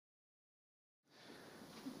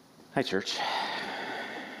Hi, church.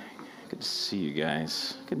 Good to see you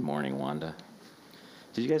guys. Good morning, Wanda.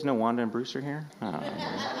 Did you guys know Wanda and Bruce are here? Oh,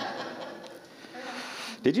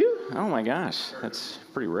 did you? Oh my gosh, that's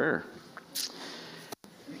pretty rare.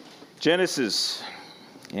 Genesis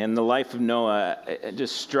and the life of Noah. It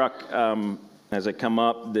just struck as I come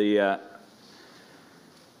up the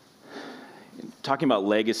talking about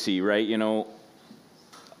legacy, right? You know,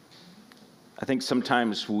 I think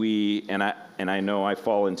sometimes we, and I know I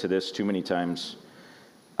fall into this too many times,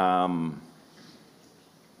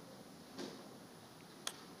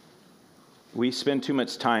 we spend too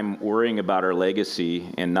much time worrying about our legacy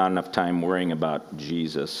and not enough time worrying about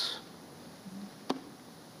Jesus.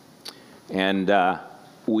 And guy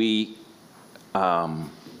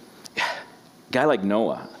like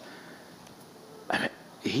Noah,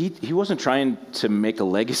 he wasn't trying to make a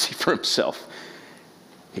legacy for himself.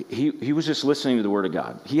 He was just listening to the Word of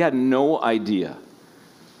God. He had no idea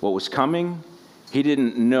what was coming. He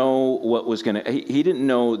didn't know what was going to. He didn't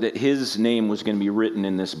know that his name was going to be written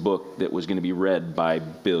in this book that was going to be read by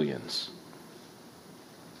billions.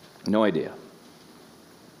 No idea.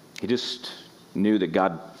 He just knew that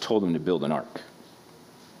God told him to build an ark.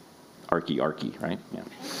 Arky, right? Yeah.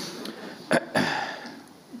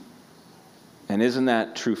 And isn't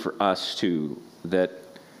that true for us too? That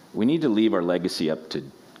we need to leave our legacy up to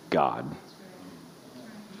God.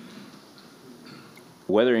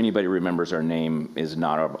 Whether anybody remembers our name is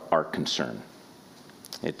not our concern.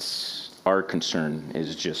 Our concern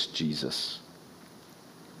is just Jesus.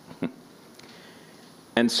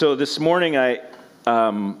 And so this morning we're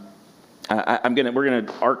gonna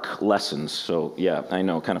ark lessons. So yeah, I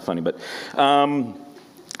know, kind of funny, but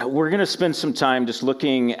we're gonna spend some time just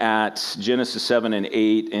looking at Genesis 7 and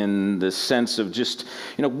 8 in the sense of just,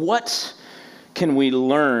 what can we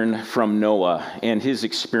learn from Noah and his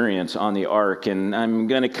experience on the ark? And I'm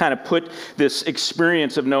going to kind of put this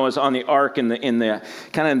experience of Noah's on the ark in the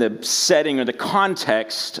kind of the setting or the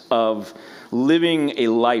context of living a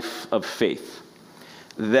life of faith.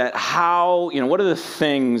 That what are the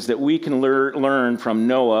things that we can learn from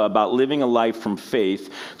Noah about living a life from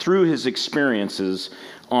faith through his experiences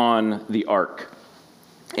on the ark?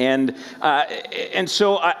 And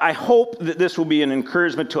so I hope that this will be an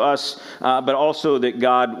encouragement to us, but also that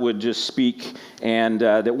God would just speak, and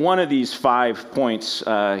that one of these 5 points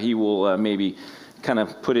he will maybe kind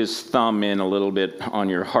of put his thumb in a little bit on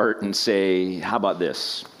your heart and say, how about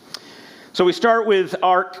this? So we start with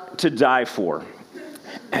ark to die for.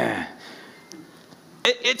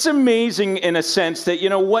 It's amazing in a sense that,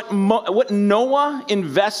 what Noah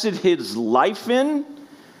invested his life in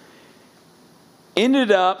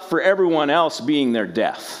ended up for everyone else being their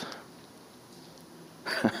death.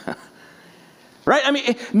 Right? I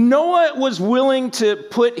mean, Noah was willing to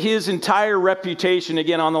put his entire reputation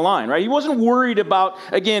again on the line, right? He wasn't worried about,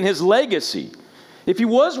 again, his legacy. If he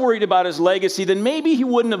was worried about his legacy, then maybe he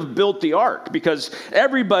wouldn't have built the ark, because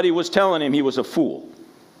everybody was telling him he was a fool.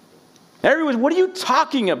 Everyone, what are you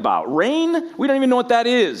talking about? Rain? We don't even know what that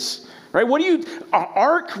is. Right?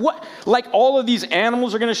 Ark? What? Like all of these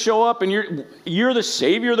animals are going to show up and you're the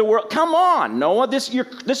savior of the world? Come on, Noah, this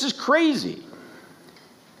is crazy.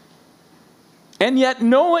 And yet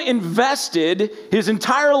Noah invested his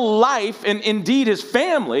entire life and indeed his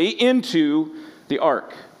family into the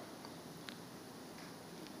ark.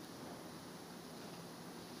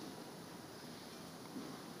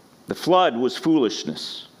 The flood was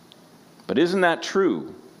foolishness. But isn't that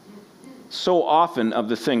true so often of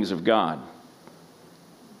the things of God?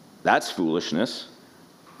 That's foolishness.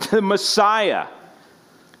 The Messiah,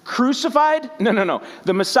 crucified? No.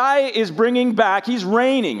 The Messiah is bringing back, he's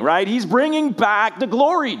reigning, right? He's bringing back the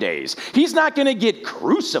glory days. He's not going to get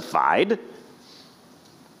crucified.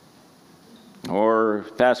 Or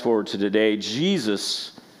fast forward to today,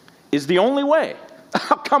 Jesus is the only way.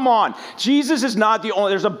 Oh, come on. Jesus is not the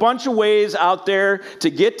only. There's a bunch of ways out there to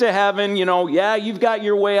get to heaven. Yeah, you've got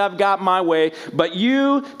your way, I've got my way. But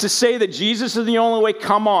to say that Jesus is the only way,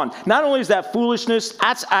 come on. Not only is that foolishness,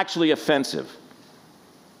 that's actually offensive.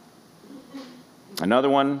 Another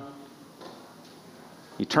one,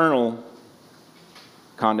 eternal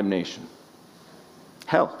condemnation.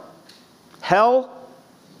 Hell,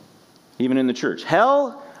 even in the church.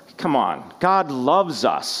 Hell, come on. God loves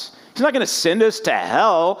us. He's not going to send us to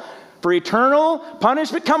hell for eternal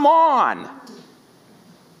punishment. Come on.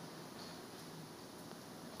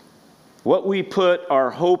 What we put our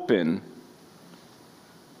hope in,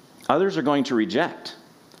 others are going to reject.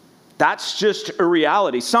 That's just a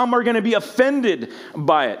reality. Some are going to be offended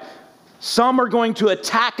by it. Some are going to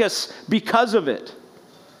attack us because of it.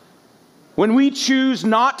 When we choose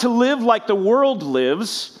not to live like the world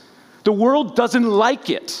lives, The world doesn't like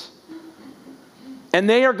it. And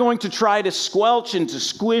they are going to try to squelch and to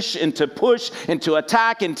squish and to push and to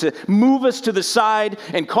attack and to move us to the side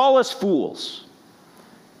and call us fools.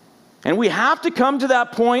 And we have to come to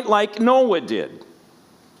that point like Noah did.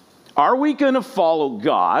 Are we going to follow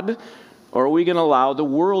God, or are we going to allow the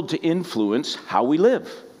world to influence how we live?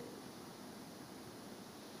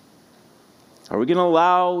 Are we going to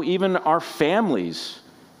allow even our families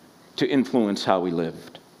to influence how we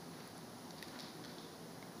lived?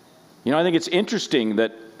 I think it's interesting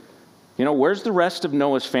that, where's the rest of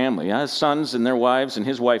Noah's family? His sons and their wives and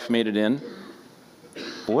his wife made it in.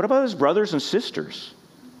 But what about his brothers and sisters?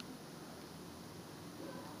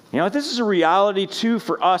 This is a reality too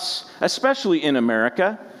for us, especially in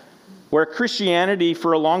America, where Christianity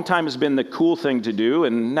for a long time has been the cool thing to do,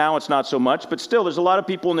 and now it's not so much, but still there's a lot of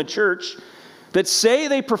people in the church that say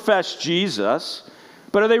they profess Jesus,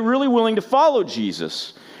 but are they really willing to follow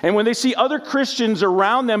Jesus? And when they see other Christians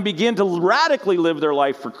around them begin to radically live their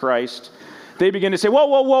life for Christ, they begin to say,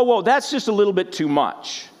 whoa, that's just a little bit too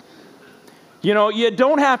much. You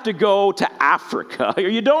don't have to go to Africa, or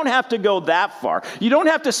you don't have to go that far. You don't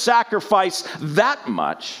have to sacrifice that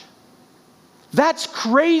much. That's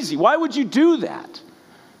crazy. Why would you do that?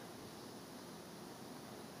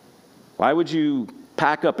 Why would you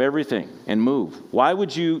pack up everything and move? Why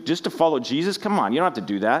would you, just to follow Jesus? Come on, you don't have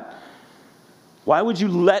to do that. Why would you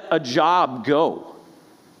let a job go?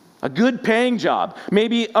 A good paying job,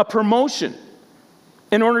 maybe a promotion,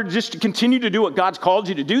 in order just to continue to do what God's called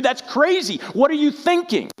you to do? That's crazy. What are you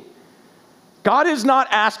thinking? God is not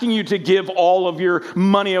asking you to give all of your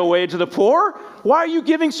money away to the poor. Why are you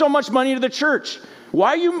giving so much money to the church? Why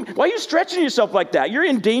are you stretching yourself like that? You're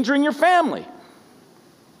endangering your family.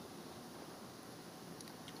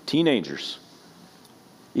 Teenagers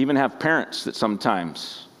even have parents that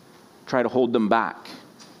sometimes try to hold them back.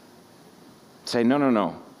 Say,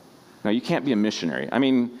 no, you can't be a missionary.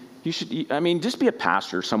 You should, just be a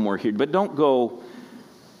pastor somewhere here, but don't go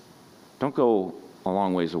a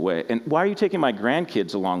long ways away. And why are you taking my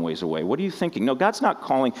grandkids a long ways away? What are you thinking? No, God's not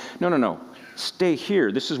calling. No. Stay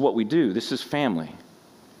here. This is what we do. This is family.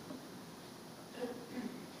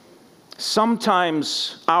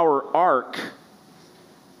 Sometimes our arc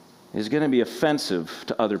is going to be offensive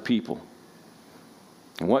to other people.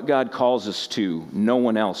 And what God calls us to, no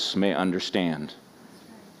one else may understand.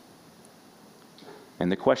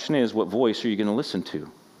 And the question is, what voice are you going to listen to?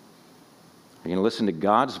 Are you going to listen to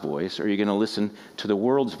God's voice, or are you going to listen to the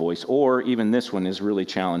world's voice? Or even this one is really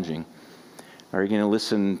challenging. Are you going to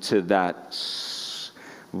listen to that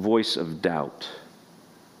voice of doubt?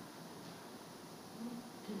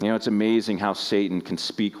 It's amazing how Satan can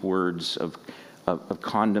speak words of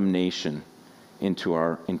condemnation into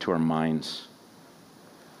our minds.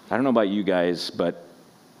 I don't know about you guys, but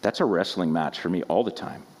that's a wrestling match for me all the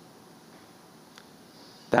time.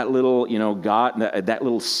 That little, that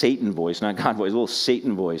little Satan voice, not God voice, little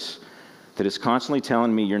Satan voice that is constantly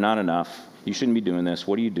telling me, you're not enough. You shouldn't be doing this.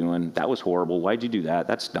 What are you doing? That was horrible. Why'd you do that?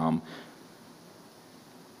 That's dumb.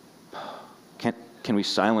 Can we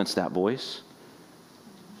silence that voice?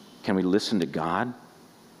 Can we listen to God?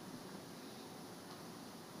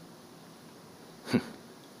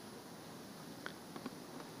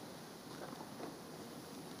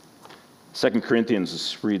 2 Corinthians,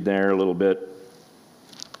 let's read there a little bit.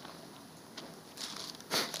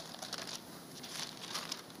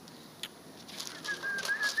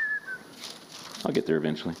 I'll get there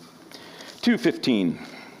eventually. 2:15.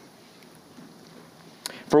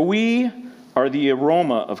 For we are the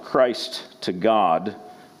aroma of Christ to God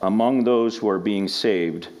among those who are being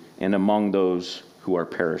saved and among those who are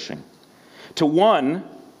perishing. To one,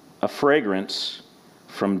 a fragrance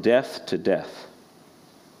from death to death.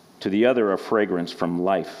 To the other, a fragrance from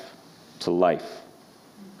life to life.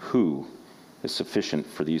 Who is sufficient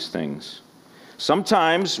for these things?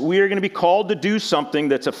 Sometimes we are going to be called to do something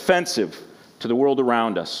that's offensive to the world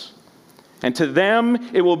around us. And to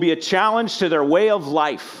them, it will be a challenge to their way of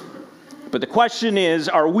life. But the question is,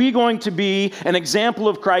 are we going to be an example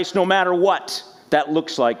of Christ no matter what that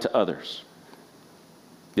looks like to others?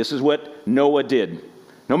 This is what Noah did.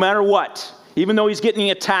 No matter what, even though he's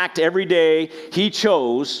getting attacked every day, he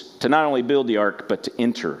chose to not only build the ark, but to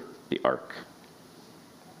enter the ark.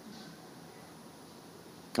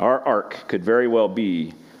 Our ark could very well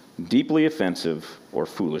be deeply offensive or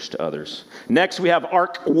foolish to others. Next, we have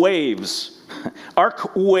ark waves.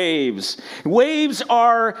 Ark waves. Waves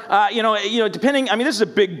are, depending, this is a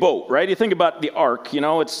big boat, right? You think about the ark,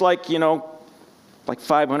 it's like, like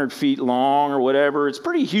 500 feet long or whatever. It's a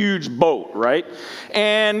pretty huge boat, right?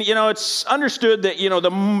 And, it's understood that,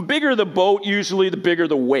 the bigger the boat, usually the bigger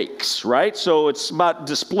the wakes, right? So it's about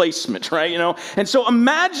displacement, right? And so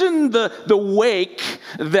imagine the wake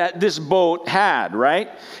that this boat had, right?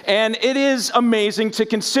 And it is amazing to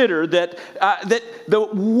consider that the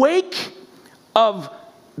wake of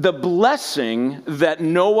the blessing that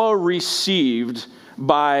Noah received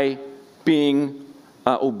by being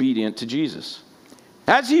obedient to Jesus.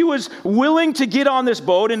 As he was willing to get on this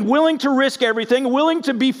boat and willing to risk everything, willing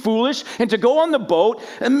to be foolish and to go on the boat,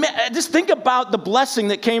 and just think about the blessing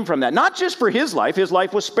that came from that. Not just for his life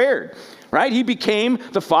was spared, right? He became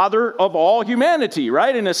the father of all humanity,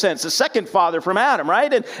 right? In a sense, the second father from Adam,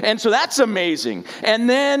 right? And so that's amazing. And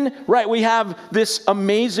then, right, we have this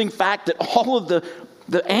amazing fact that all of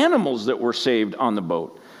the animals that were saved on the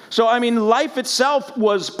boat. So, life itself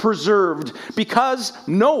was preserved because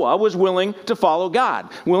Noah was willing to follow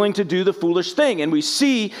God, willing to do the foolish thing. And we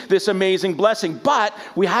see this amazing blessing. But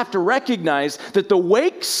we have to recognize that the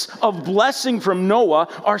wakes of blessing from Noah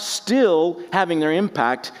are still having their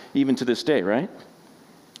impact even to this day, right?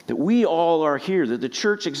 That we all are here, that the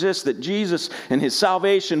church exists, that Jesus and his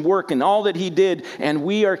salvation work and all that he did, and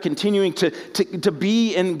we are continuing to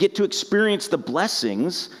be and get to experience the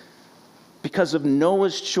blessings because of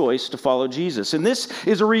Noah's choice to follow Jesus. And this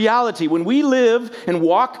is a reality. When we live and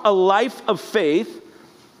walk a life of faith,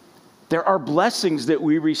 there are blessings that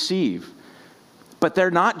we receive. But they're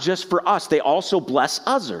not just for us. They also bless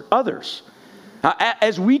others.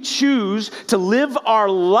 As we choose to live our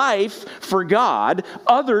life for God,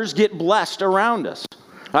 others get blessed around us.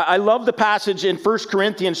 I love the passage in 1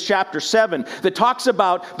 Corinthians chapter 7 that talks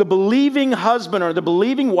about the believing husband or the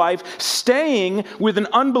believing wife staying with an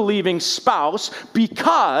unbelieving spouse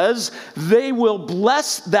because they will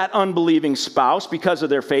bless that unbelieving spouse because of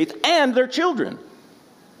their faith and their children.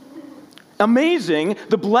 Amazing,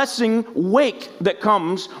 the blessing wake that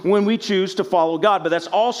comes when we choose to follow God. But that's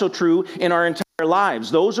also true in our entire lives.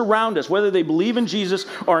 Those around us, whether they believe in Jesus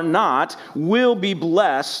or not, will be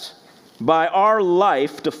blessed by our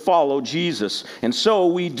life to follow Jesus. And so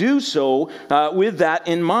we do so with that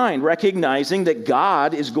in mind, recognizing that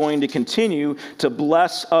God is going to continue to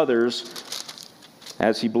bless others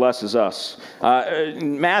as he blesses us.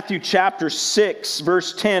 Matthew chapter 6,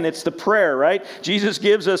 verse 10, it's the prayer, right? Jesus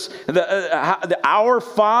gives us the Our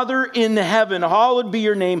Father in heaven, hallowed be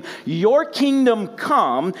your name. Your kingdom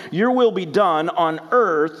come, your will be done on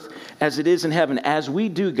earth as it is in heaven. As we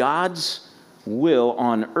do God's will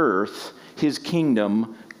on earth, his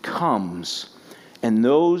kingdom comes. And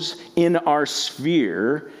those in our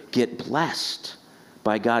sphere get blessed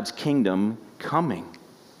by God's kingdom coming.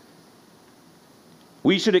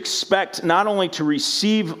 We should expect not only to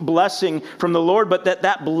receive blessing from the Lord, but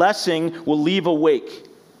that blessing will leave a wake.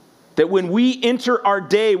 That when we enter our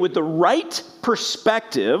day with the right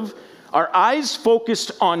perspective, our eyes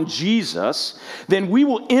focused on Jesus, then we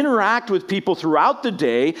will interact with people throughout the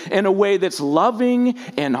day in a way that's loving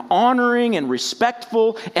and honoring and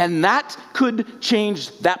respectful, and that could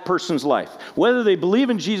change that person's life, whether they believe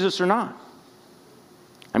in Jesus or not.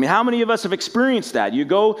 How many of us have experienced that? You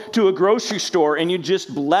go to a grocery store and you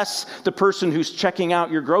just bless the person who's checking out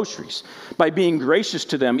your groceries by being gracious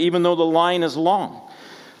to them, even though the line is long.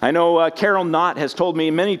 I know Carol Knott has told me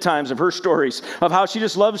many times of her stories of how she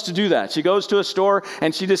just loves to do that. She goes to a store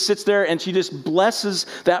and she just sits there and she just blesses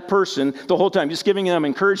that person the whole time, just giving them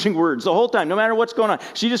encouraging words the whole time, no matter what's going on.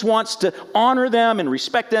 She just wants to honor them and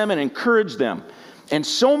respect them and encourage them. And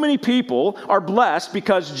so many people are blessed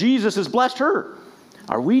because Jesus has blessed her.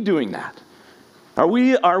 Are we doing that? Are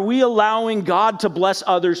we allowing God to bless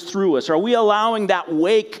others through us? Are we allowing that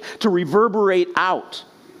wake to reverberate out?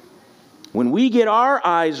 When we get our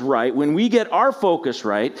eyes right, when we get our focus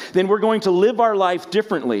right, then we're going to live our life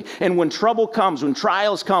differently. And when trouble comes, when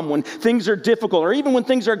trials come, when things are difficult, or even when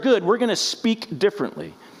things are good, we're going to speak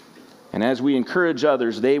differently. And as we encourage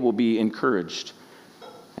others, they will be encouraged.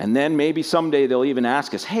 And then maybe someday they'll even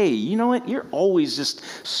ask us, hey, you know what? You're always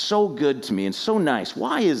just so good to me and so nice.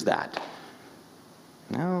 Why is that?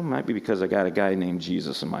 Well, it might be because I got a guy named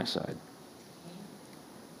Jesus on my side.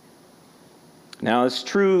 Now, it's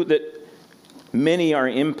true that many are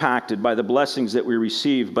impacted by the blessings that we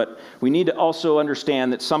receive, but we need to also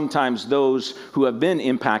understand that sometimes those who have been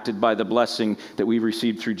impacted by the blessing that we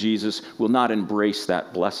received through Jesus will not embrace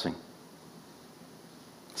that blessing.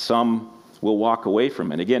 Some will walk away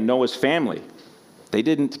from it. Again, Noah's family, they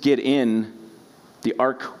didn't get in the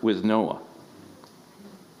ark with Noah.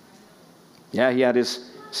 Yeah, he had his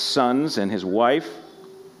sons and his wife,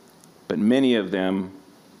 but many of them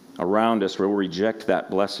around us will reject that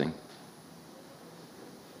blessing.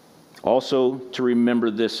 Also, to remember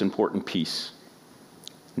this important piece: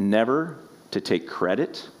 never to take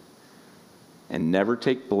credit and never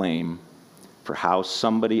take blame for how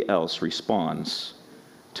somebody else responds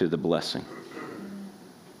to the blessing.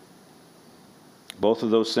 Both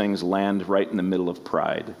of those things land right in the middle of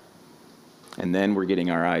pride. And then we're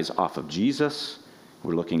getting our eyes off of Jesus.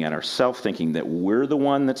 We're looking at ourselves, thinking that we're the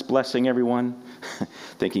one that's blessing everyone,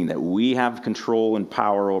 thinking that we have control and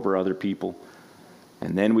power over other people.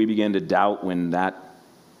 And then we begin to doubt when that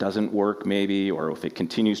doesn't work, maybe, or if it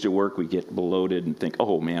continues to work, we get bloated and think,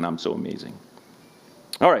 oh man, I'm so amazing.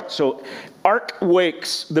 All right, so ark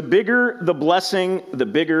wakes. The bigger the blessing, the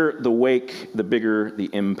bigger the wake, the bigger the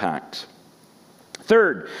impact.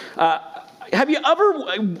 Third, have you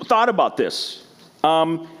ever thought about this?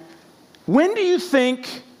 When do you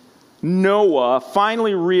think Noah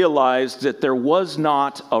finally realized that there was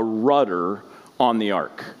not a rudder on the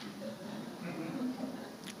ark?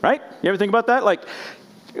 Right? You ever think about that? Like,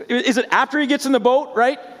 is it after he gets in the boat,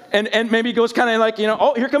 right? And maybe he goes kind of like,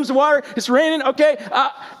 oh, here comes the water. It's raining. Okay.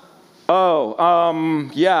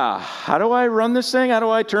 Yeah. How do I run this thing? How do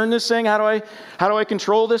I turn this thing? How do I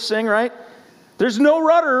control this thing, right? There's no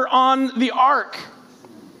rudder on the ark.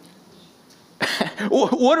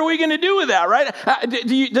 What are we going to do with that, right?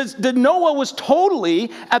 Did Noah was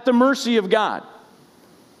totally at the mercy of God.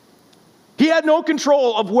 He had no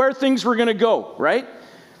control of where things were going to go, right?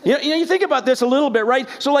 You think about this a little bit, right?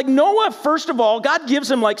 So like Noah, first of all, God gives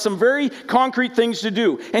him like some very concrete things to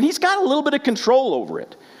do. And he's got a little bit of control over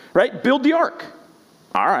it, right? Build the ark.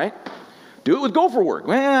 All right. Do it with gopher wood.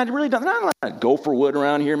 Well, I really don't. Not a lot of gopher wood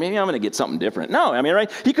around here. Maybe I'm going to get something different. No,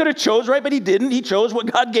 right? He could have chose, right? But he didn't. He chose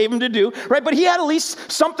what God gave him to do, right? But he had at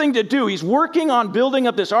least something to do. He's working on building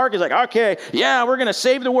up this ark. He's like, okay, yeah, we're going to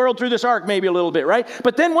save the world through this ark maybe a little bit, right?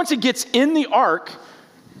 But then once it gets in the ark,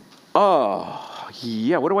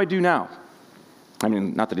 yeah, what do I do now? I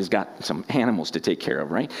mean, not that he's got some animals to take care of,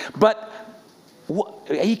 right? But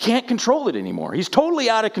he can't control it anymore. He's totally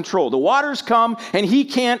out of control. The waters come, and he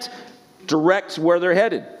can't direct where they're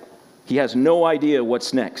headed. He has no idea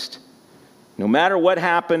what's next. No matter what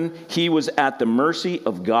happened, he was at the mercy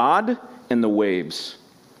of God and the waves.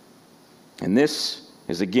 And this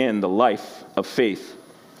is, again, the life of faith.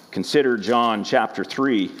 Consider John chapter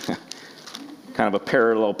 3. Kind of a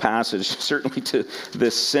parallel passage, certainly to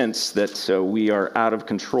this sense that we are out of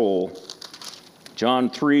control. John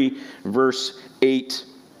 3, verse 8.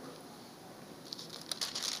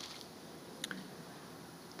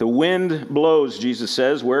 The wind blows, Jesus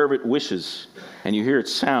says, wherever it wishes, and you hear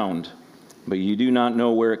its sound, but you do not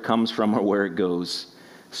know where it comes from or where it goes.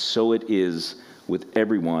 So it is with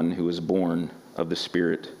everyone who is born of the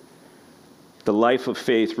Spirit. The life of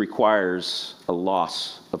faith requires a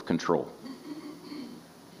loss of control.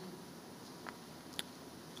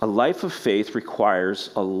 A life of faith requires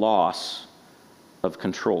a loss of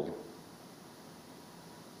control.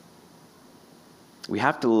 We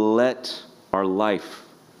have to let our life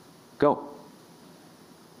go.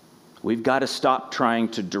 We've got to stop trying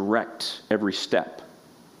to direct every step.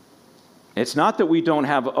 It's not that we don't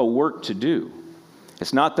have a work to do.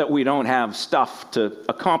 It's not that we don't have stuff to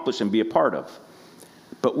accomplish and be a part of.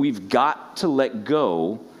 But we've got to let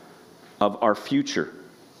go of our future.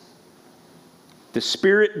 The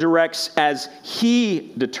Spirit directs as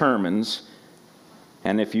He determines.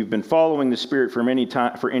 And if you've been following the Spirit for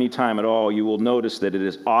any time at all, you will notice that it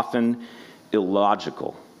is often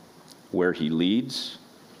illogical where He leads,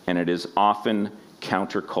 and it is often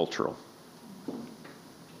countercultural.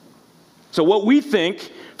 So what we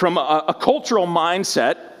think from a cultural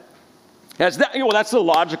mindset as that, that's the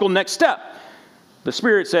logical next step. The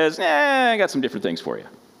Spirit says, I got some different things for you.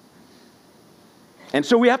 And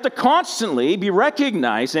so we have to constantly be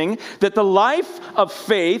recognizing that the life of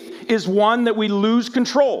faith is one that we lose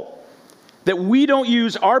control. That we don't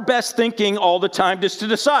use our best thinking all the time just to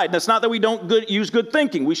decide. That's not that we don't use good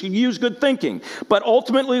thinking. We should use good thinking. But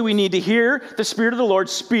ultimately, we need to hear the Spirit of the Lord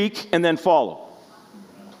speak and then follow.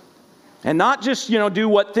 And not just, do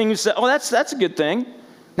what things, that's a good thing.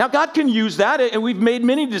 Now, God can use that, and we've made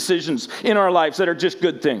many decisions in our lives that are just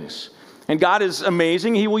good things. And God is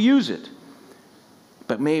amazing. He will use it.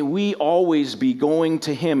 But may we always be going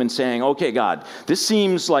to Him and saying, okay, God, this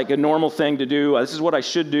seems like a normal thing to do. This is what I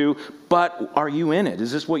should do. But are you in it?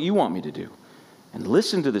 Is this what you want me to do? And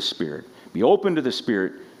listen to the Spirit. Be open to the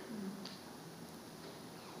Spirit.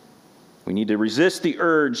 We need to resist the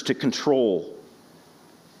urge to control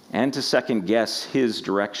and to second guess His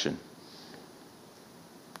direction.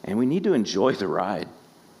 And we need to enjoy the ride.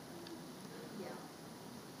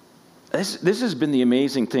 This has been the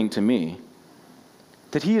amazing thing to me,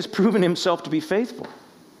 that He has proven Himself to be faithful.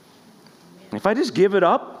 If I just give it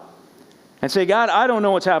up and say, God, I don't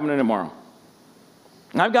know what's happening tomorrow.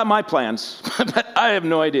 I've got my plans, but I have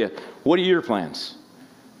no idea. What are your plans?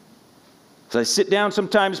 So I sit down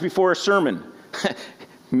sometimes before a sermon.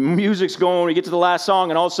 Music's going, we get to the last song,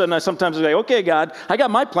 and all of a sudden I sometimes say, okay, God, I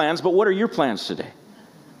got my plans, but what are your plans today?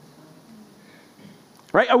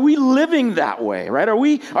 Right? Are we living that way? Right? Are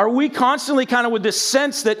we constantly kind of with this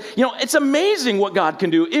sense that, it's amazing what God can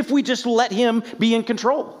do if we just let him be in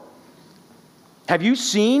control? Have you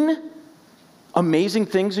seen amazing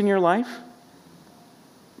things in your life?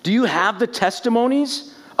 Do you have the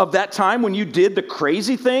testimonies of that time when you did the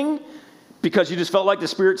crazy thing because you just felt like the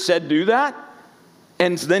Spirit said do that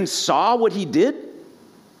and then saw what he did?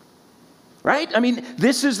 Right? I mean,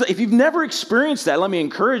 if you've never experienced that, let me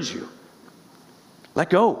encourage you. Let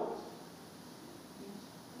go.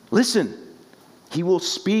 Listen. He will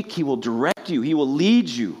speak. He will direct you. He will lead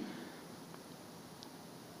you.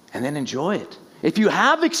 And then enjoy it. If you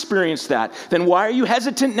have experienced that, then why are you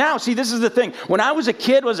hesitant now? See, this is the thing. When I was a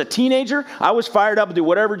kid, was a teenager, I was fired up to do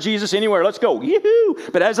whatever, Jesus, anywhere, let's go. Yoo-hoo!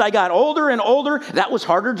 But as I got older and older, that was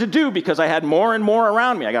harder to do because I had more and more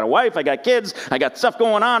around me. I got a wife, I got kids, I got stuff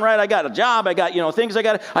going on, right? I got a job, I got, things I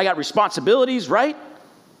got responsibilities, right?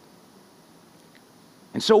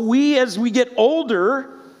 And so as we get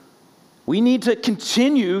older, we need to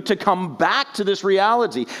continue to come back to this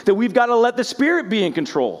reality that we've got to let the Spirit be in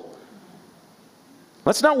control.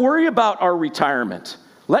 Let's not worry about our retirement.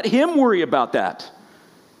 Let him worry about that.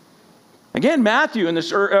 Again, Matthew in the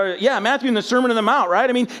Sermon on the Mount, right?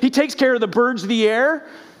 I mean, he takes care of the birds of the air.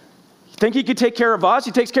 You think he could take care of us?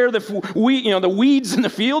 He takes care of the weeds in the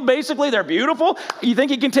field, basically. They're beautiful. You think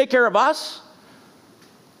he can take care of us?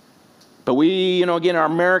 But we, again, our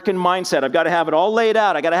American mindset, I've got to have it all laid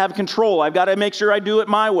out. I've got to have control. I've got to make sure I do it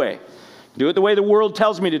my way. Do it the way the world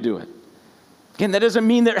tells me to do it. Again, that doesn't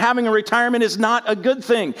mean that having a retirement is not a good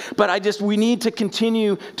thing, but we need to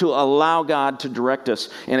continue to allow God to direct us,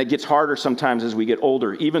 and it gets harder sometimes as we get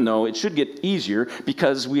older, even though it should get easier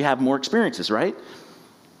because we have more experiences, right?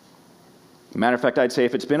 Matter of fact, I'd say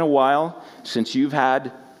if it's been a while since you've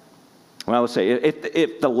had, let's say,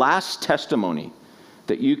 if the last testimony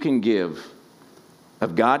that you can give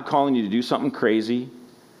of God calling you to do something crazy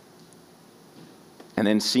and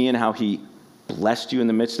then seeing how he blessed you in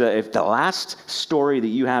the midst of that, if the last story that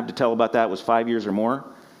you have to tell about that was 5 years or more,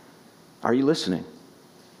 are you listening?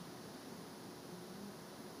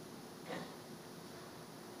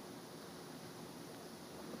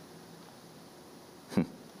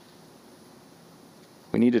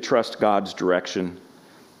 We need to trust God's direction.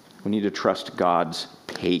 We need to trust God's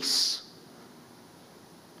pace.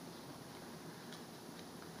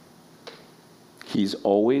 He's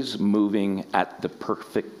always moving at the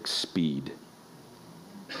perfect speed.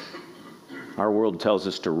 Our world tells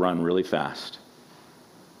us to run really fast.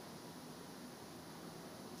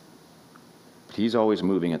 But he's always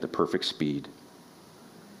moving at the perfect speed.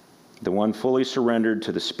 The one fully surrendered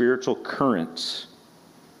to the spiritual currents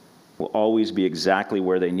will always be exactly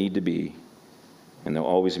where they need to be, and they'll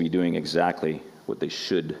always be doing exactly what they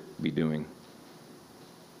should be doing.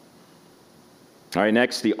 All right,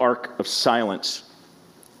 next, the ark of silence.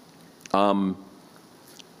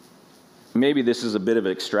 Maybe this is a bit of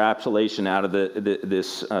an extrapolation out of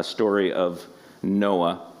this story of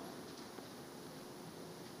Noah.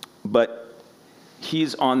 But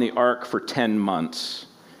he's on the ark for 10 months.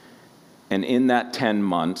 And in that 10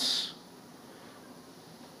 months,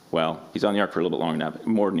 he's on the ark for a little bit longer now,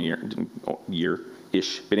 more than a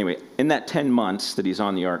year-ish. But anyway, in that 10 months that he's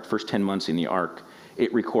on the ark, first 10 months in the ark,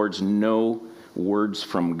 it records no words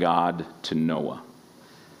from God to Noah.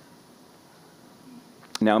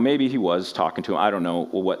 Now, maybe he was talking to him. I don't know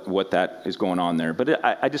what that is going on there. But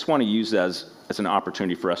I just want to use that as an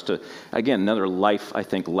opportunity for us to, again, another life, I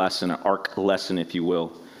think, lesson, an ark lesson, if you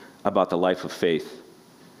will, about the life of faith.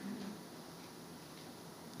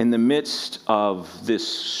 In the midst of this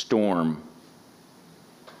storm,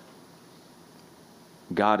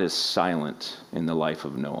 God is silent in the life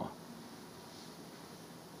of Noah.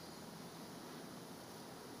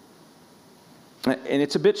 And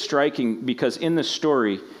it's a bit striking because in the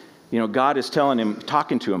story, God is telling him,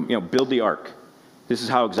 talking to him, build the ark. This is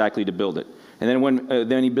how exactly to build it. And then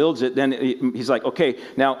when he builds it, then he's like, okay,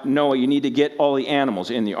 now Noah, you need to get all the animals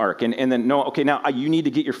in the ark. And then Noah, okay, now you need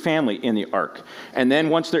to get your family in the ark. And then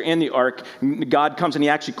once they're in the ark, God comes and he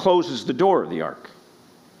actually closes the door of the ark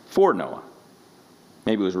for Noah.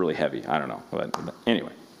 Maybe it was really heavy. I don't know. But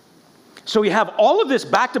anyway. So you have all of this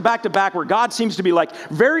back to back to back where God seems to be like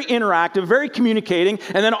very interactive, very communicating,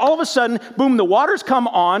 and then all of a sudden, boom, the waters come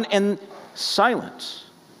on and silence.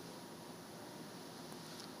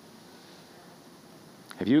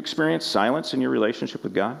 Have you experienced silence in your relationship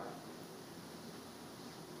with God?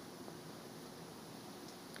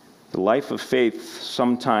 The life of faith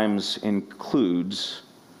sometimes includes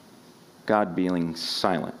God being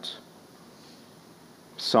silent.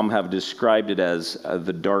 Some have described it as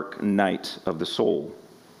the dark night of the soul.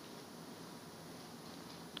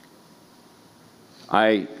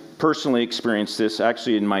 I personally experienced this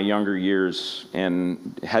actually in my younger years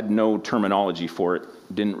and had no terminology for it,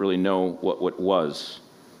 didn't really know what it was.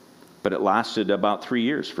 But it lasted about 3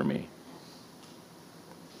 years for me.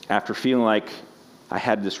 After feeling like I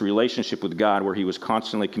had this relationship with God where he was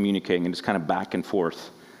constantly communicating and just kind of back and forth.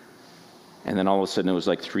 And then all of a sudden it was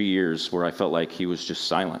like 3 years where I felt like he was just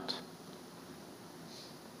silent.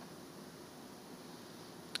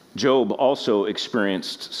 Job also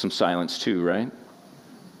experienced some silence too, right?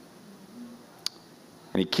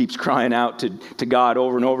 And he keeps crying out to God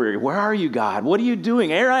over and over. Where are you, God? What are you doing?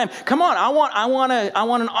 Here I am. Come on, I want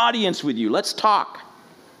an audience with you. Let's talk.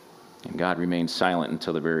 And God remains silent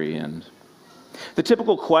until the very end. The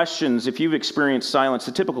typical questions, if you've experienced silence,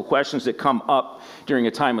 the typical questions that come up during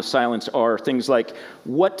a time of silence are things like,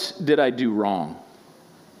 what did I do wrong?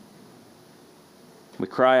 We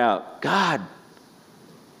cry out, God,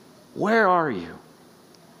 where are you?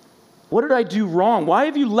 What did I do wrong? Why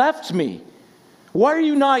have you left me? Why are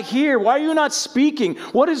you not here? Why are you not speaking?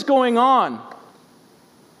 What is going on?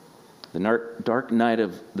 The dark night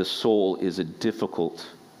of the soul is a difficult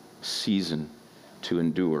season to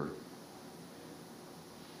endure.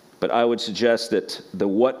 But I would suggest that the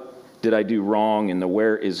what did I do wrong and the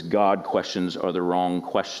where is God questions are the wrong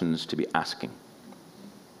questions to be asking.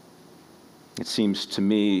 It seems to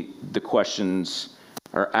me the questions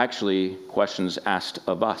are actually questions asked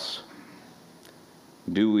of us.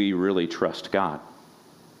 Do we really trust God?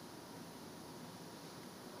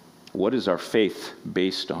 What is our faith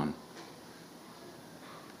based on?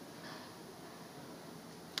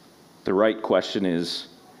 The right question is,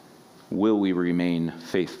 will we remain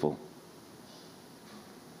faithful?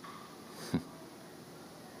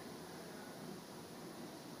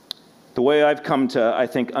 The way I've come to, I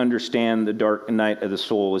think, understand the dark night of the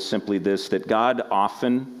soul is simply this, that God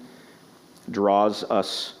often draws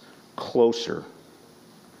us closer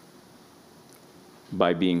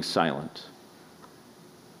by being silent.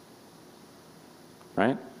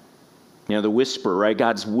 Right? You know, the whisper, right?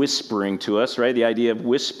 God's whispering to us, right? The idea of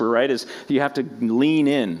whisper, right, is you have to lean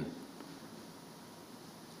in.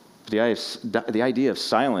 The idea of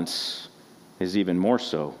silence is even more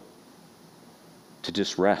so, to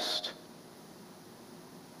just rest.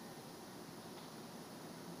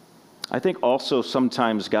 I think also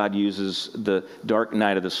sometimes God uses the dark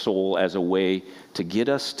night of the soul as a way to get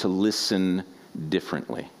us to listen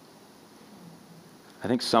differently. I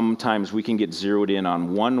think sometimes we can get zeroed in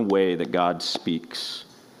on one way that God speaks.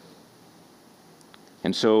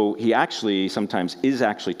 And so he actually sometimes is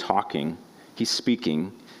actually talking, he's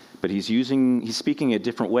speaking, but he's speaking a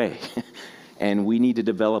different way. And we need to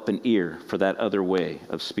develop an ear for that other way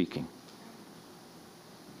of speaking.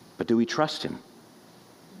 But do we trust him?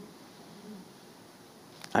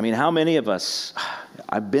 I mean, how many of us,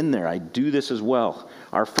 I've been there, I do this as well.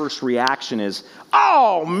 Our first reaction is,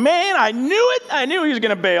 oh man, I knew it. I knew he was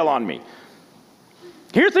going to bail on me.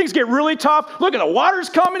 Here things get really tough. Look at the water's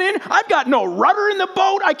coming in. I've got no rudder in the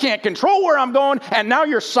boat. I can't control where I'm going. And now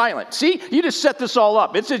you're silent. See, you just set this all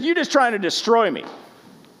up. You're just trying to destroy me.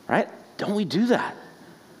 Right? Don't we do that?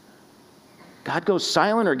 God goes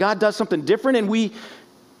silent or God does something different and we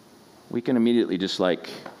can immediately just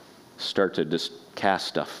start to just cast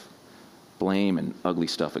stuff, blame and ugly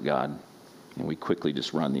stuff at God. And we quickly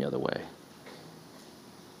just run the other way.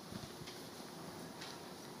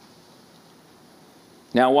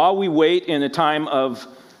 Now, while we wait in a time of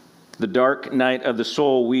the dark night of the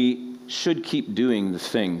soul, we should keep doing the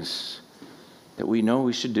things that we know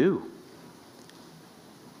we should do.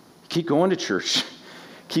 Keep going to church.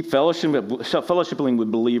 Keep fellowshipping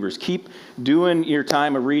with believers. Keep doing your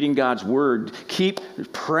time of reading God's word. Keep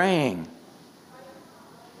praying.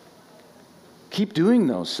 Keep doing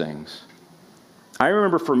those things. I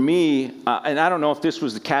remember for me, and I don't know if this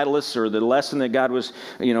was the catalyst or the lesson that God was,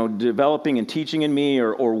 developing and teaching in me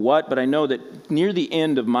or what, but I know that near the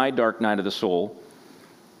end of my dark night of the soul,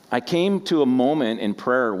 I came to a moment in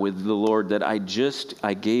prayer with the Lord that I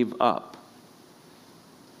gave up.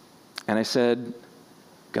 And I said,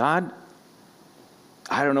 God,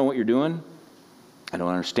 I don't know what you're doing. I don't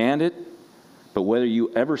understand it. But whether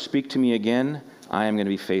you ever speak to me again, I am going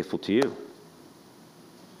to be faithful to you.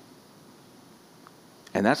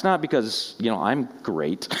 And that's not because, I'm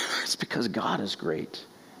great. It's because God is great.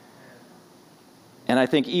 And I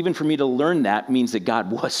think even for me to learn that means that God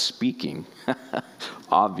was speaking,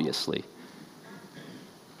 obviously.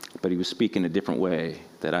 But he was speaking a different way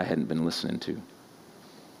that I hadn't been listening to.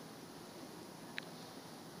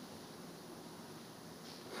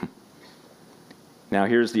 Now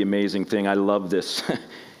here's the amazing thing. I love this.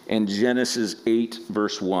 In Genesis 8,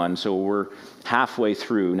 verse 1, so we're halfway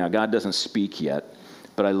through. Now God doesn't speak yet,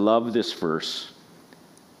 but I love this verse.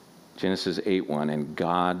 Genesis 8:1, and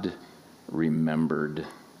God remembered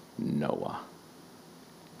Noah.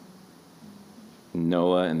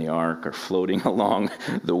 Noah and the ark are floating along,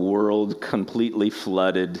 the world completely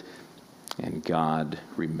flooded, and God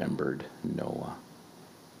remembered Noah.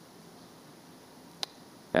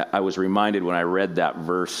 I was reminded when I read that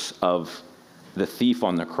verse of the thief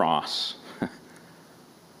on the cross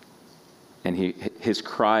and his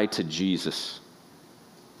cry to Jesus.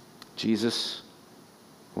 Jesus,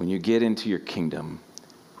 when you get into your kingdom,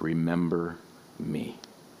 remember me.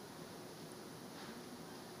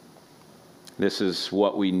 This is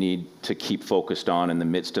what we need to keep focused on in the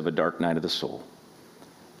midst of a dark night of the soul.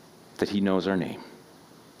 That he knows our name.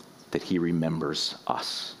 That he remembers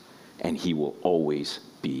us. And he will always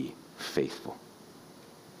be faithful.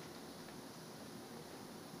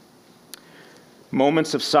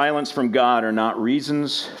 Moments of silence from God are not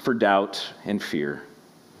reasons for doubt and fear,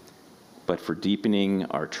 but for deepening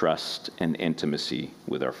our trust and intimacy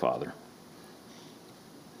with our Father.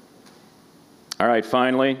 All right,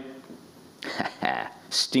 finally,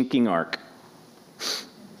 stinking ark.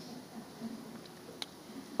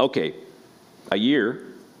 Okay, a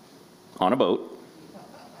year on a boat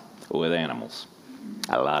with animals.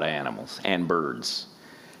 A lot of animals and birds.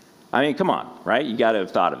 I mean, come on, right? You got to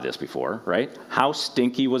have thought of this before, right? How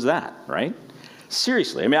stinky was that, right?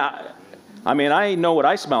 Seriously, I mean, I know what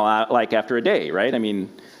I smell like after a day, right? I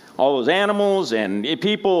mean, all those animals and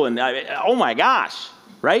people and, oh my gosh,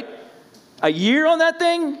 right? A year on that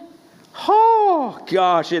thing? Oh,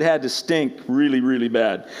 gosh, it had to stink really, really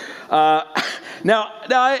bad. Now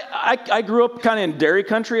I grew up kind of in dairy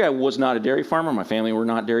country. I was not a dairy farmer. My family were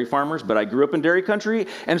not dairy farmers, but I grew up in dairy country.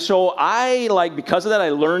 And so because of that, I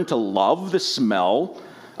learned to love the smell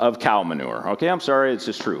of cow manure. Okay, I'm sorry, it's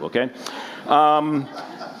just true, okay?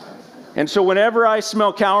 And so whenever I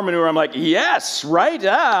smell cow manure, I'm like, yes, right?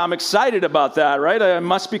 I'm excited about that, right? I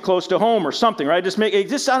must be close to home or something, right? I don't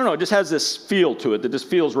know, it just has this feel to it that just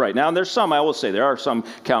feels right. Now, there's some, I will say, there are some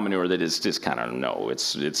cow manure that is just kind of, no,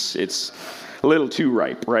 it's a little too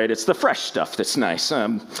ripe, right? It's the fresh stuff that's nice.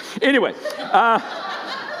 Anyway.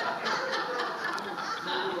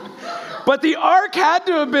 But the ark had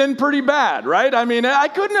to have been pretty bad, right? I mean, I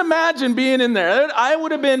couldn't imagine being in there. I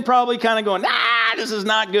would have been probably kind of going, this is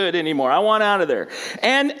not good anymore. I want out of there.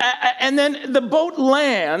 And then the boat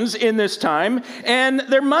lands in this time, and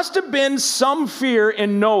there must have been some fear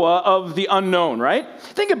in Noah of the unknown, right?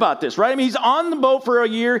 Think about this, right? I mean, he's on the boat for a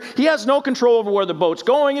year. He has no control over where the boat's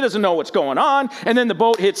going. He doesn't know what's going on. And then the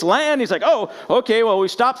boat hits land. He's like, oh, okay, well, we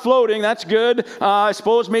stopped floating. That's good. I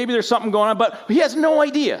suppose maybe there's something going on. But he has no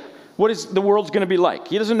idea what is the world's going to be like.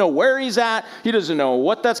 He doesn't know where he's at. He doesn't know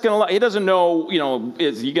what that's going to like. He doesn't know,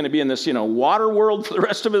 is he going to be in this, water world for the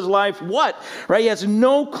rest of his life? What? Right? He has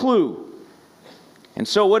no clue. And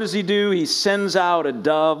so what does he do? He sends out a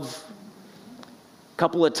dove a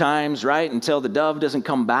couple of times, right? Until the dove doesn't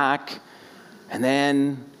come back. And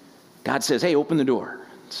then God says, hey, open the door.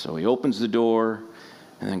 So he opens the door.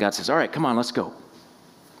 And then God says, all right, come on, let's go.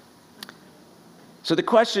 So the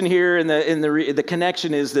question here and the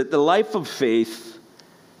connection is that the life of faith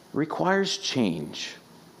requires change.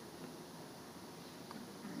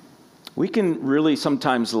 We can really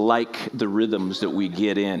sometimes like the rhythms that we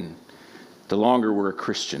get in the longer we're a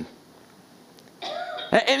Christian.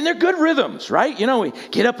 And they're good rhythms, right? We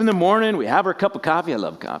get up in the morning, we have our cup of coffee. I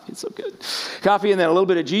love coffee, it's so good. Coffee and then a little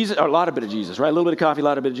bit of Jesus, or a lot of bit of Jesus, right? A little bit of coffee, a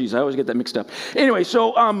lot of bit of Jesus. I always get that mixed up. Anyway,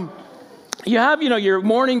 so you have, your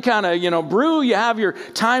morning kind of, brew. You have your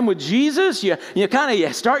time with Jesus. You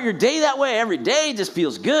start your day that way every day. It just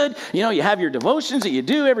feels good. You have your devotions that you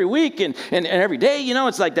do every week and every day.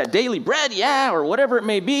 It's like that daily bread, or whatever it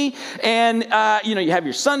may be. And, you have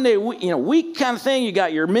your Sunday, week kind of thing. You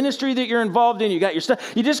got your ministry that you're involved in. You got your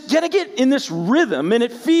stuff. You just got to get in this rhythm, and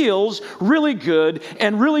it feels really good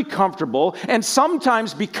and really comfortable. And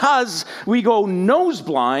sometimes because we go nose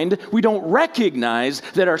blind, we don't recognize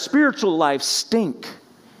that our spiritual life stink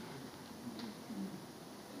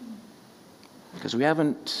because we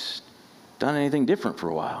haven't done anything different for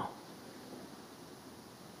a while.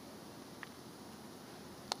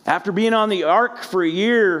 After being on the ark for a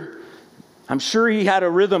year, I'm sure he had a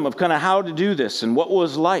rhythm of kind of how to do this and what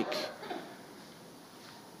was like.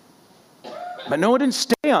 But Noah didn't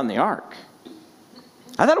stay on the ark.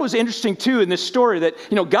 I thought it was interesting, too, in this story that,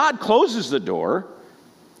 God closes the door,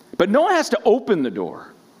 but Noah has to open the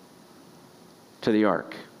door to the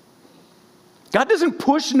ark. God doesn't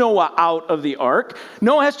push Noah out of the ark.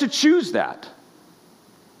 Noah has to choose that.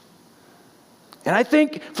 And I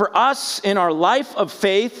think for us in our life of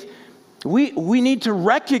faith, we need to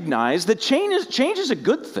recognize that change is a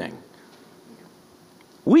good thing.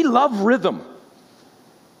 We love rhythm.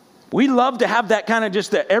 We love to have that kind of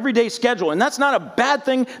just the everyday schedule, and that's not a bad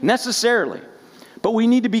thing necessarily. But we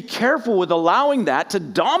need to be careful with allowing that to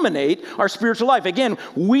dominate our spiritual life. Again,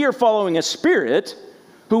 we are following a Spirit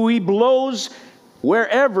who He blows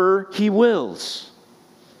wherever He wills.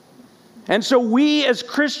 And so we as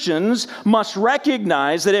Christians must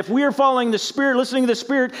recognize that if we are following the Spirit, listening to the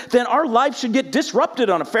Spirit, then our life should get disrupted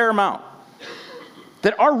on a fair amount.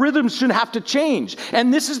 That our rhythms shouldn't have to change.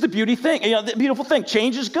 And this is the the beautiful thing.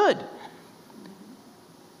 Change is good.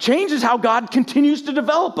 Change is how God continues to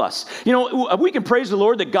develop us. We can praise the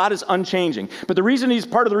Lord that God is unchanging. But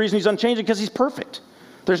part of the reason He's unchanging because He's perfect.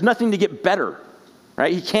 There's nothing to get better,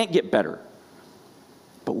 right? He can't get better.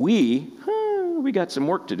 But we got some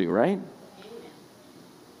work to do, right?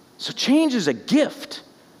 So change is a gift.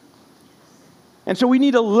 And so we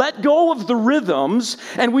need to let go of the rhythms,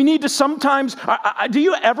 and we need to sometimes, do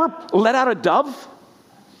you ever let out a dove?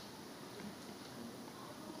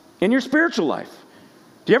 In your spiritual life.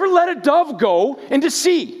 Do you ever let a dove go into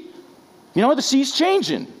sea? The sea's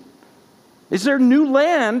changing. Is there new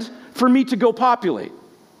land for me to go populate?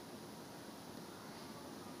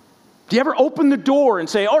 Do you ever open the door and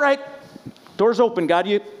say, all right, door's open, God,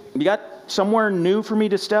 you got somewhere new for me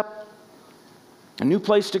to step? A new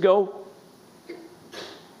place to go?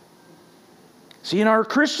 See, in our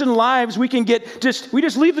Christian lives, we can we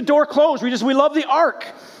just leave the door closed. We love the ark.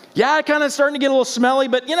 Yeah, it kind of starting to get a little smelly,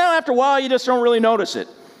 but after a while, you just don't really notice it.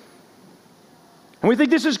 And we think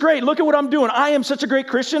this is great. Look at what I'm doing. I am such a great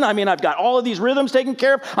Christian. I've got all of these rhythms taken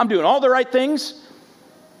care of. I'm doing all the right things.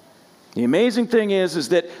 The amazing thing is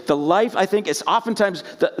that the life, I think, is oftentimes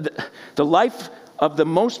the life of the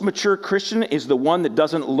most mature Christian is the one that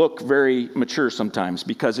doesn't look very mature sometimes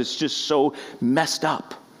because it's just so messed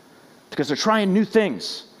up. Because they're trying new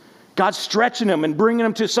things. God's stretching them and bringing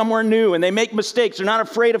them to somewhere new, and they make mistakes. They're not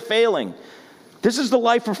afraid of failing. This is the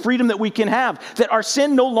life of freedom that we can have, that our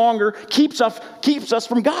sin no longer keeps us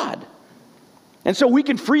from God. And so we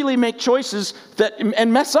can freely make choices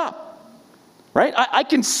and mess up. Right? I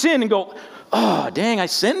can sin and go, oh, dang, I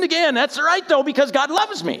sinned again. That's all right, though, because God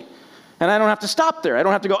loves me. And I don't have to stop there. I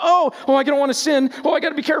don't have to go, I don't want to sin. I got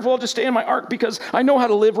to be careful. I'll just stay in my ark because I know how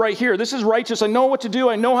to live right here. This is righteous. I know what to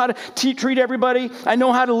do. I know how to treat everybody. I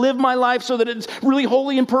know how to live my life so that it's really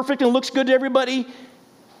holy and perfect and looks good to everybody.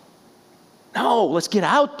 No, let's get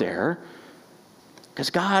out there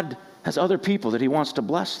because God has other people that He wants to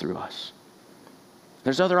bless through us.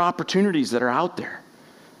 There's other opportunities that are out there.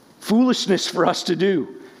 Foolishness for us to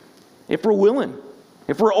do if we're willing,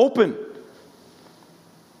 if we're open.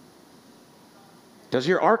 Does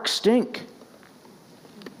your ark stink?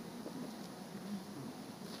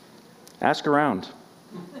 Ask around.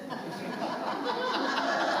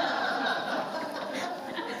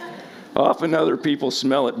 Often other people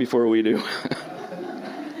smell it before we do.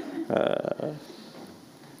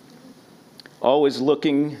 Always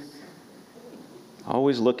looking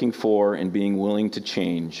for and being willing to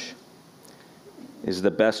change is the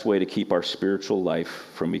best way to keep our spiritual life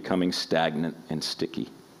from becoming stagnant and stinky.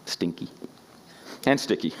 And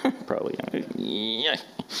sticky, probably. Yeah.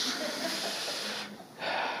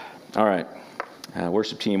 All right.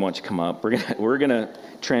 Worship team, why don't you come up? We're gonna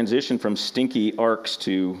transition from stinky arks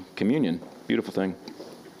to communion. Beautiful thing.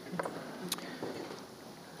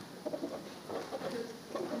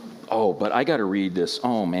 Oh, but I got to read this.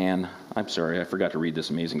 Oh, man. I'm sorry. I forgot to read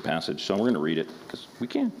this amazing passage. So we're going to read it because we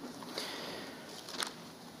can.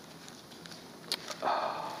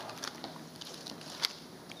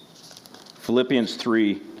 Philippians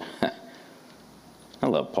 3. I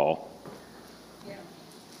love Paul. Yeah.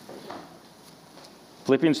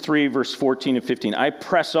 Philippians 3, verse 14 and 15. I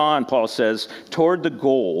press on, Paul says, toward the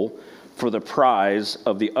goal for the prize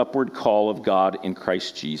of the upward call of God in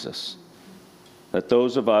Christ Jesus. That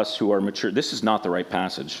those of us who are mature... This is not the right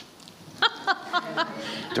passage.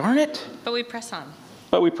 Darn it. But we press on.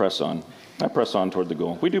 But we press on. I press on toward the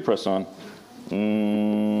goal. We do press on.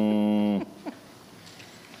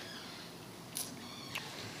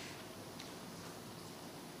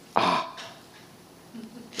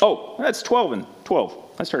 Oh, that's 12 and 12.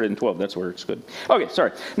 I started in 12. That's where it's good. Okay,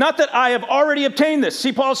 sorry. Not that I have already obtained this.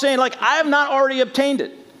 See, Paul's saying, I have not already obtained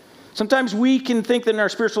it. Sometimes we can think that in our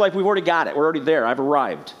spiritual life we've already got it. We're already there. I've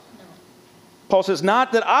arrived. Paul says,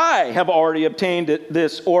 not that I have already obtained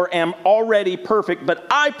this or am already perfect, but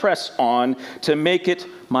I press on to make it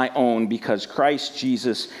my own because Christ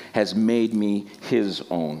Jesus has made me his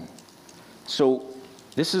own. So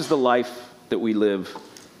this is the life that we live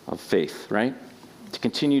of faith, right? To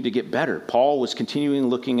continue to get better. Paul was continuing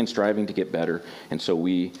looking and striving to get better, and so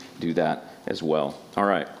we do that as well. All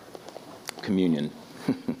right, communion.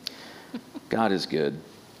 God is good.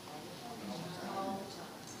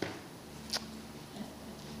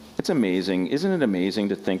 It's amazing. Isn't it amazing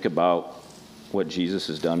to think about what Jesus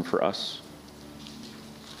has done for us?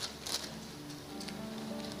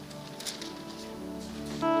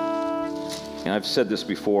 And I've said this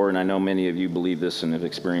before, and I know many of you believe this and have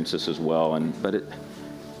experienced this as well. But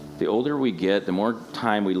the older we get, the more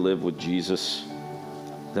time we live with Jesus,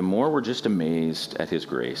 the more we're just amazed at his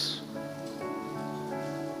grace.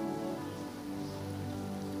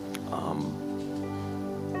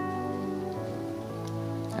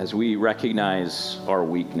 As we recognize our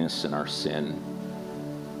weakness and our sin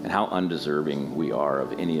and how undeserving we are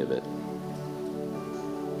of any of it.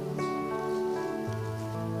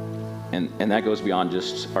 And that goes beyond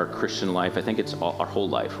just our Christian life. I think it's our whole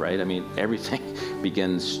life, right? I mean, everything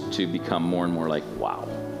begins to become more and more like, wow,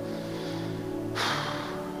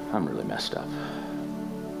 I'm really messed up.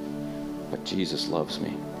 But Jesus loves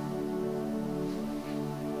me.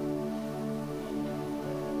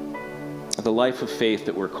 The life of faith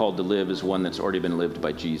that we're called to live is one that's already been lived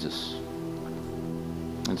by Jesus.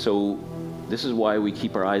 And so this is why we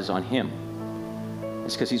keep our eyes on him.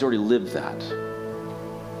 It's because he's already lived that.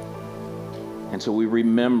 And so we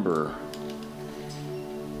remember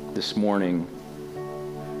this morning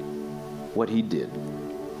what he did.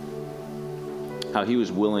 How he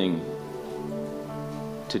was willing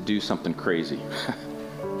to do something crazy.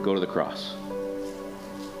 Go to the cross.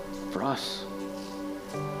 For us.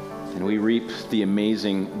 And we reap the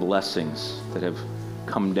amazing blessings that have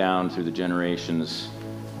come down through the generations,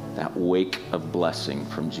 that wake of blessing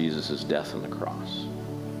from Jesus' death on the cross.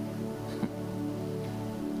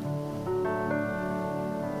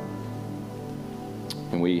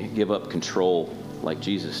 And we give up control like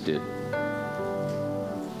Jesus did.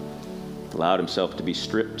 Allowed himself to be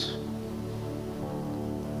stripped,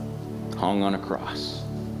 hung on a cross.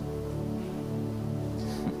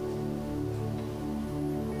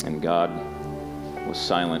 And God was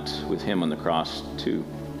silent with him on the cross too.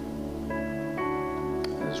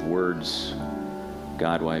 His words,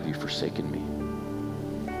 God, why have you forsaken me?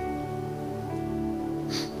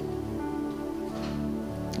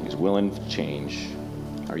 He's willing to change.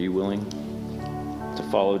 Are you willing to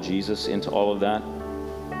follow Jesus into all of that?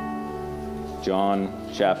 John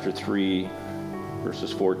chapter 3,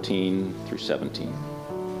 verses 14 through 17.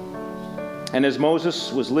 And as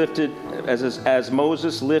Moses was lifted, as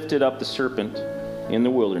Moses lifted up the serpent in the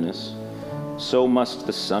wilderness, so must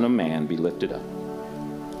the Son of Man be lifted up,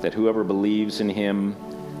 that whoever believes in him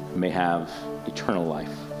may have eternal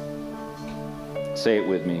life. Say it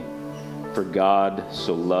with me. For God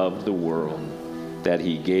so loved the world that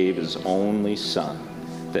he gave his only Son,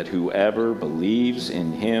 that whoever believes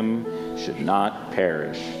in him should not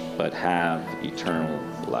perish, but have eternal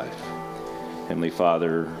life. Heavenly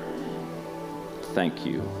Father, thank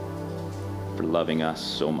you for loving us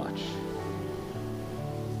so much.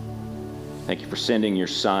 Thank you for sending your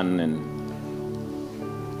Son, and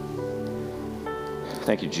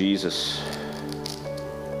thank you, Jesus,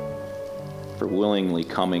 for willingly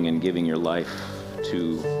coming and giving your life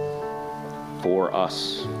for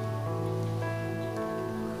us.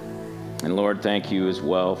 And Lord, thank you as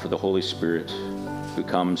well for the Holy Spirit who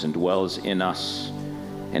comes and dwells in us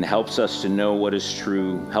and helps us to know what is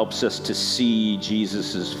true, helps us to see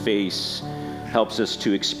Jesus' face, helps us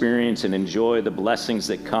to experience and enjoy the blessings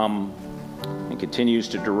that come, and continues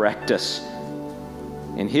to direct us.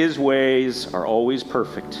 And his ways are always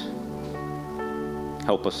perfect.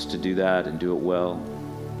 Help us to do that and do it well.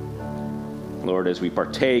 Lord, as we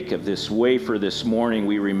partake of this wafer this morning,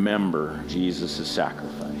 we remember Jesus'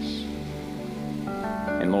 sacrifice.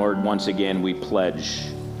 And Lord, once again, we pledge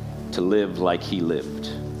to live like he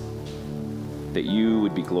lived, that you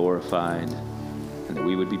would be glorified and that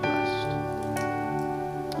we would be blessed.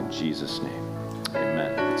 In Jesus' name,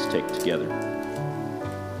 amen. Let's take together.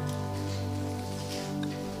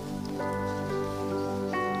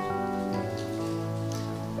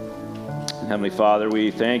 And Heavenly Father,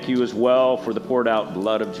 we thank you as well for the poured out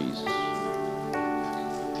blood of Jesus.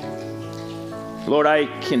 Lord, I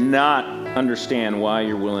cannot understand why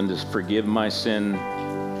you're willing to forgive my sin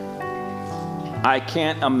I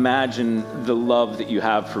can't imagine the love that you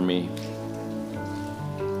have for me.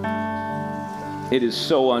 It is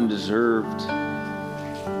so undeserved.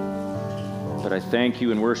 But I thank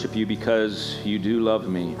you and worship you because you do love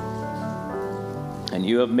me. And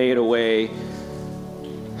you have made a way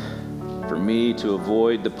for me to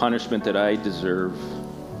avoid the punishment that I deserve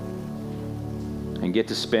and get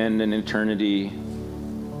to spend an eternity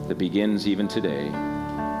that begins even today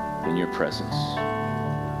in your presence.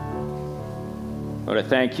 Lord, I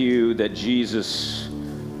thank you that Jesus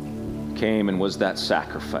came and was that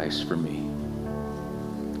sacrifice for me.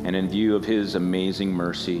 And in view of his amazing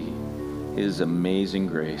mercy, his amazing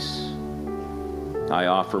grace, I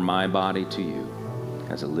offer my body to you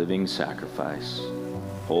as a living sacrifice,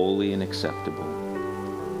 holy and acceptable,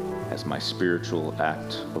 as my spiritual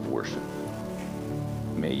act of worship.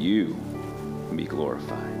 May you be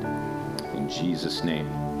glorified. In Jesus' name,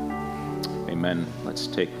 amen. Let's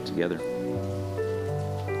take it together.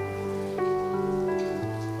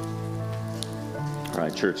 All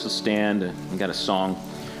right, church, let's stand. We've got a song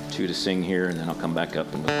or two to sing here, and then I'll come back up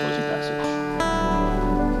in the closing passage.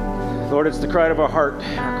 Lord, it's the cry of our heart.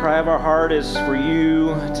 Our cry of our heart is for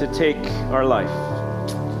you to take our life.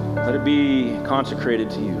 Let it be consecrated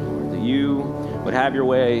to you, Lord, that you would have your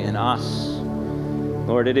way in us.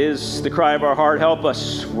 Lord, it is the cry of our heart. Help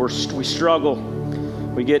us. We struggle.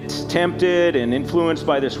 We get tempted and influenced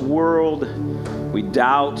by this world. We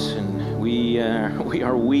doubt, and we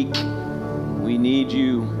are weak. We need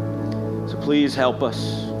you. So please help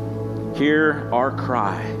us. Hear our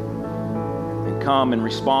cry and come and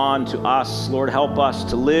respond to us. Lord, help us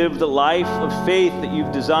to live the life of faith that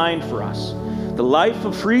you've designed for us, the life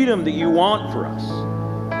of freedom that you want for us,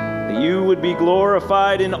 that you would be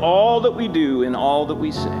glorified in all that we do, in all that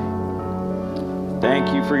we say.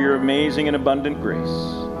 Thank you for your amazing and abundant grace.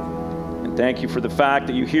 And thank you for the fact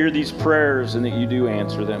that you hear these prayers and that you do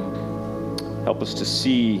answer them. Help us to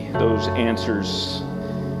see those answers.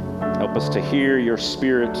 Help us to hear your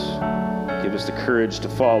Spirit. Give us the courage to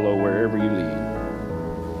follow wherever you lead.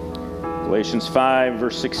 Galatians 5,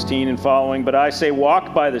 verse 16 and following, but I say,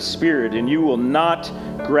 walk by the Spirit, and you will not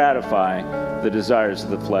gratify the desires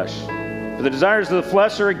of the flesh. For the desires of the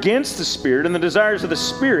flesh are against the Spirit, and the desires of the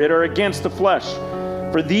Spirit are against the flesh.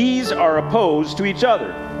 For these are opposed to each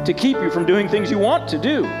other, to keep you from doing things you want to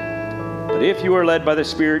do. But if you are led by the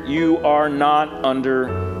Spirit, you are not under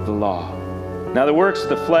the law. Now the works of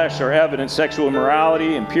the flesh are evident: sexual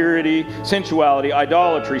immorality, impurity, sensuality,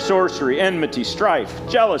 idolatry, sorcery, enmity, strife,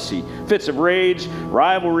 jealousy, fits of rage,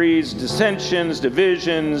 rivalries, dissensions,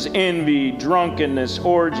 divisions, envy, drunkenness,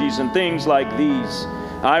 orgies, and things like these.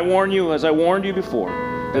 I warn you, as I warned you before,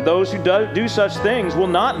 that those who do such things will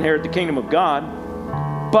not inherit the kingdom of God.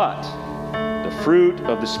 But the fruit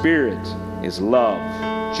of the Spirit is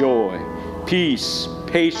love, joy, peace,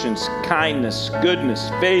 patience, kindness, goodness,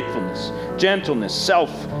 faithfulness, gentleness,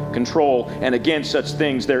 self-control, and against such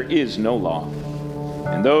things there is no law.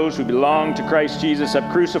 And those who belong to Christ Jesus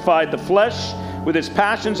have crucified the flesh with its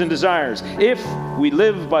passions and desires. If we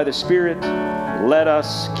live by the Spirit, let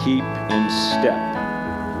us keep in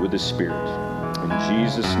step with the Spirit. In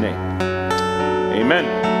Jesus' name, amen.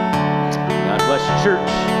 God bless you,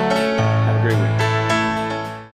 church.